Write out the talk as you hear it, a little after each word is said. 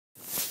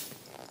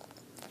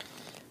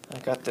I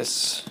got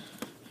this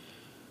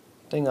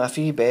thing off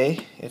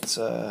eBay. It's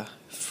a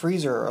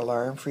freezer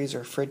alarm,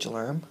 fridge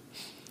alarm.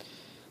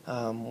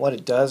 What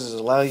it does is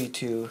allow you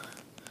to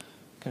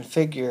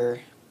configure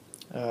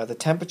the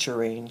temperature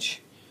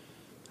range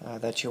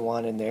that you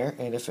want in there,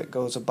 and if it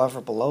goes above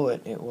or below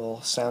it, it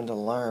will sound an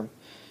alarm.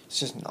 It's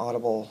just an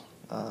audible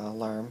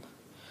alarm,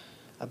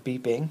 a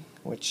beeping,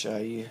 which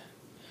you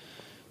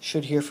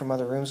should hear from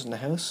other rooms in the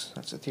house.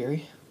 That's a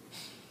theory.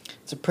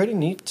 It's a pretty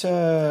neat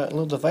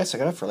little device. I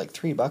got it for like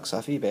 $3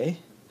 off eBay.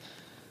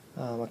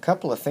 A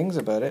couple of things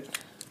about it.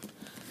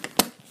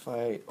 If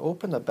I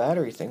open the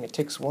battery thing, it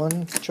takes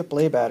one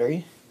AAA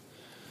battery.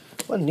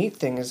 One neat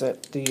thing is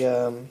that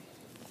the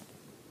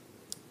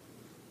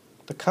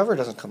cover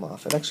doesn't come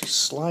off. It actually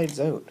slides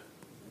out.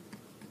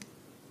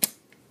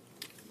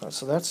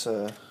 So that's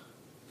a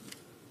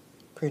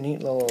pretty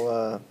neat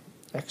little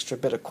extra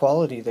bit of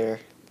quality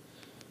there,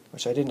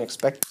 which I didn't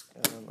expect.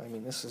 I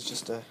mean, this is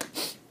just a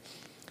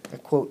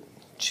quote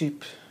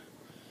cheap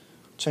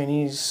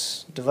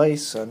Chinese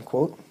device,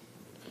 unquote.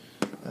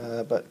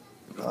 But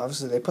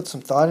obviously they put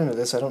some thought into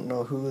this. I don't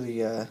know who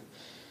the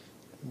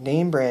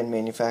name brand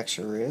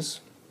manufacturer is,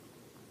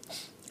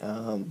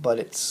 but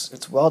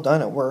it's well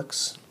done. It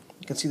works.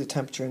 You can see the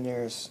temperature in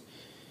there is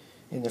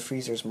in the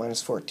freezer is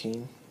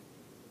 -14.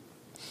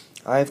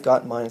 I've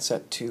got mine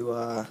set to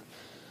a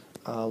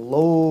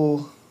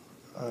low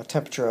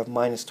temperature of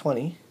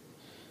 -20,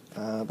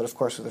 but of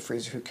course with the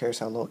freezer, who cares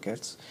how low it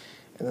gets?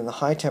 And then the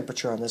high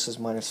temperature on this is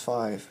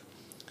 -5.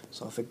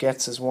 So if it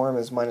gets as warm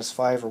as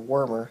 -5 or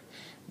warmer,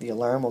 the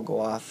alarm will go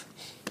off.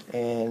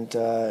 And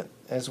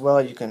as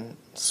well, you can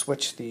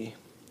switch the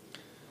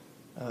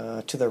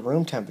to the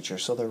room temperature.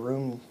 So the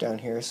room down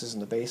here, this is in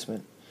the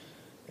basement,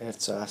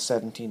 it's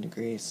 17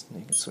 degrees, and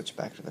you can switch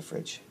back to the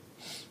fridge.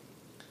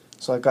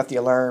 So I've got the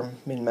alarm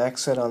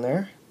min-max set on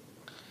there.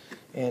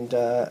 And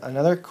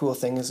another cool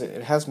thing is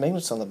it has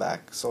magnets on the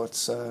back, so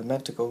it's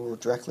meant to go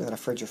directly on a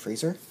fridge or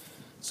freezer.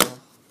 So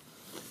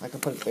I can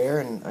put it there,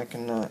 and I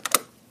can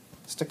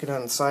stick it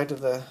on the side of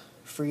the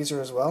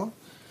freezer as well.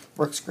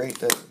 Works great.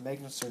 The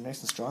magnets are nice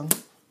and strong.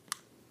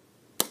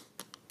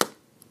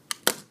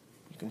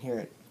 You can hear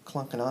it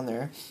clunking on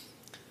there.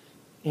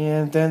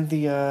 And then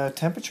the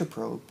temperature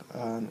probe.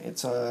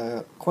 It's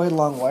quite a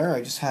long wire.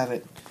 I just have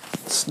it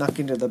snuck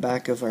into the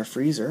back of our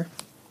freezer.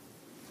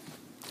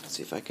 Let's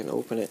see if I can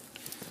open it.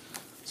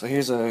 So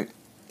here's a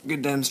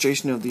good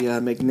demonstration of the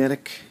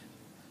magnetic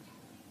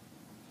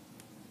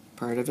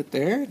part of it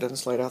there. It doesn't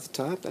slide off the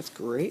top. That's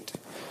great.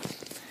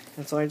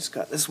 And so I just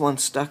got this one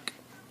stuck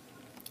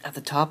at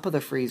the top of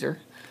the freezer,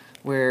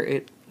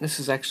 where this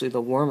is actually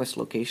the warmest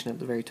location at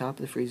the very top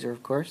of the freezer,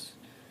 of course.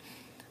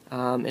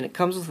 And it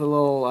comes with a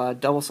little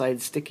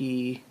double-sided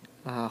sticky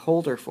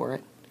holder for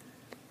it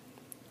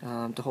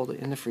to hold it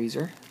in the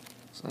freezer.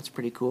 So that's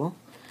pretty cool.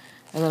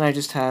 And then I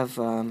just have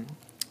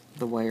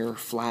the wire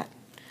flat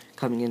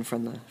coming in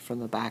from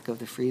the back of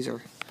the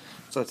freezer,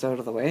 so it's out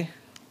of the way.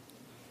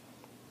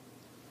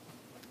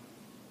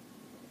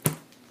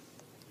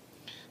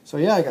 So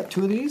yeah, I got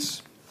two of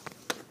these.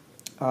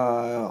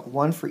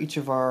 One for each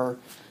of our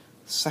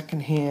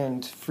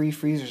second-hand free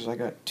freezers. I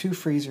got two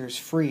freezers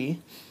free.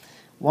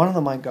 One of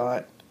them I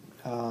got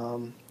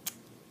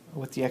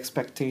with the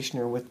expectation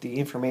or with the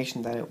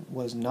information that it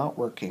was not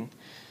working,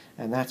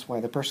 and that's why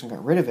the person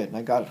got rid of it. And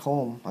I got it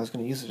home. I was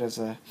going to use it as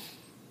a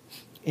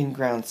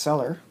in-ground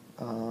cellar,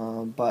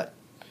 but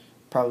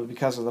probably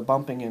because of the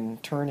bumping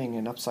and turning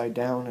and upside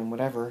down and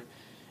whatever,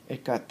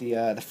 it got the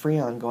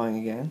Freon going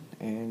again,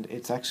 and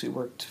it's actually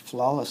worked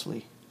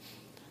flawlessly.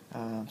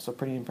 So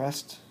pretty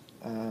impressed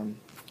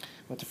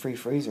with the free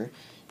freezer.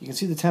 You can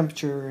see the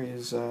temperature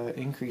is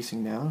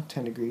increasing now,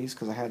 10 degrees,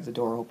 because I had the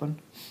door open.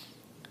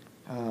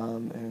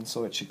 And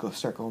so it should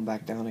start going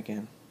back down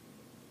again.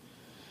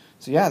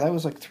 So yeah, that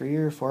was like $3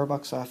 or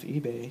 $4 off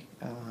eBay.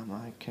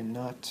 I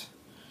cannot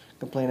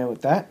complain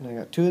about that. And I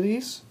got two of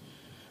these.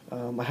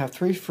 I have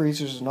 3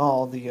 freezers in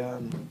all. The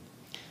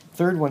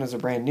third one is a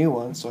brand new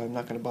one, so I'm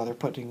not going to bother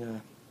putting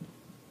a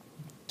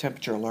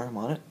temperature alarm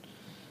on it.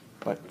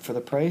 But for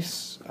the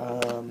price,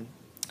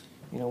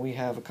 you know, we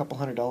have a couple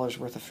 $100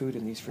 worth of food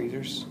in these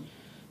freezers.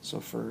 So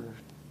for,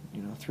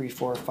 you know, $3,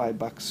 $4,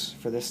 $5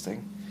 for this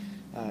thing,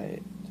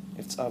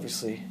 it's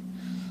obviously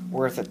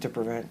worth it to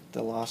prevent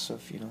the loss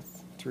of, you know,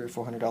 $300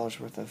 or $400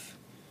 worth of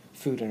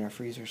food in our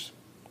freezers.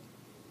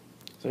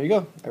 So there you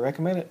go. I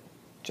recommend it.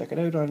 Check it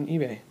out on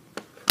eBay.